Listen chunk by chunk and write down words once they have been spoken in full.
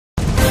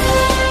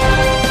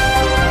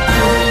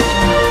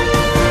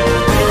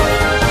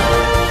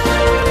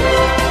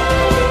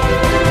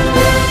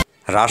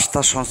রাস্তা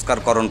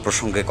সংস্কারকরণ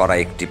প্রসঙ্গে করা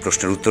একটি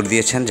প্রশ্নের উত্তর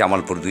দিয়েছেন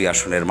জামালপুর ২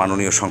 আসনের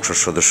মাননীয় সংসদ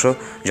সদস্য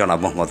জনাব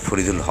মোহাম্মদ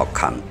ফরিদুল হক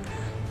খান।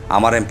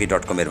 আমার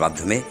এমপি.কমের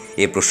মাধ্যমে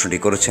এ প্রশ্নটি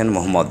করেছেন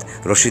মোহাম্মদ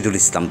রশিদুল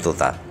ইসলাম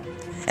তোতা।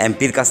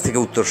 এমপির কাছ থেকে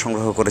উত্তর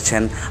সংগ্রহ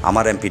করেছেন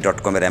আমার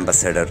এমপি.কমের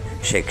অ্যাম্বাসেডর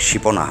শেখ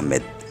শিপন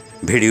আহমেদ।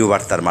 ভিডিও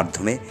বার্তার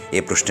মাধ্যমে এ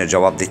প্রশ্নের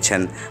জবাব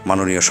দিচ্ছেন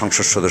মাননীয়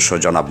সংসদ সদস্য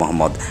জনাব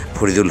মোহাম্মদ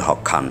ফরিদুল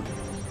হক খান।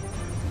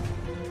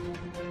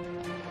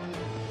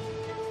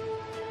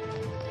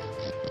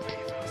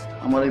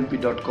 আমার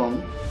এমপি.কম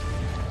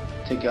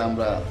থেকে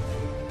আমরা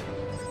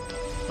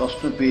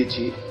প্রশ্ন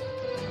পেয়েছি।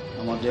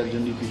 আমাদের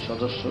একজন ইপি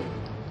সদস্য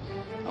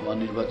আমার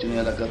নির্বাচনী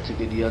এলাকা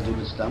থেকে রিয়াজুল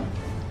ইসলাম,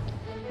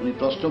 উনি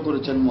প্রশ্ন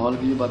করেছেন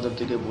মহলগিরি বাজার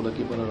থেকে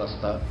বোলাকিপাড়া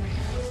রাস্তা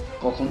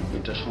কখন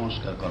এটা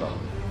সংস্কার করা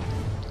হবে।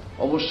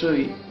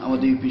 অবশ্যই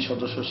আমাদের ইপি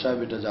সদস্য সাহেব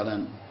এটা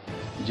জানেন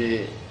যে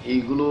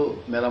এইগুলো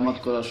মেরামত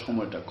করার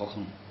সময়টা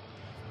কখন।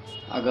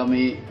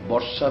 আগামী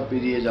বর্ষা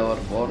পেরিয়ে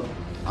যাওয়ার পর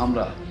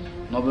আমরা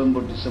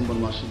নভেম্বর ডিসেম্বর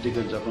মাসের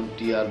দিকে যখন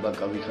টিআর বা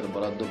কাবিখার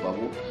বরাদ্দ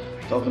পাবো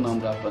তখন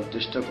আমরা আপনার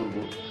চেষ্টা করব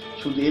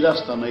শুধু এই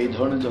রাস্তা নয়, এই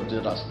ধরনের যত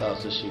রাস্তা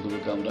আছে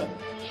সেগুলোকে আমরা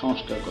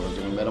সংস্কার করার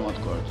জন্য, মেরামত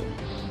করার জন্য।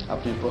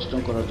 আপনি প্রশ্ন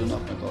করার জন্য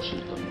আপনাকে অশেষ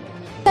ধন্যবাদ।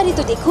 বিস্তারিত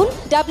দেখুন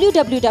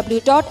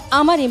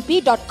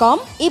www.amarmp.com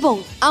এবং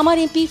আমার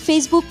এমপি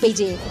ফেসবুক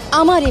পেজে।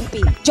 আমার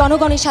এমপি,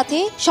 জনগণের সাথে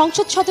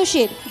সংসদ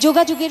সদস্যের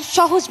যোগাযোগের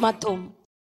সহজ মাধ্যম।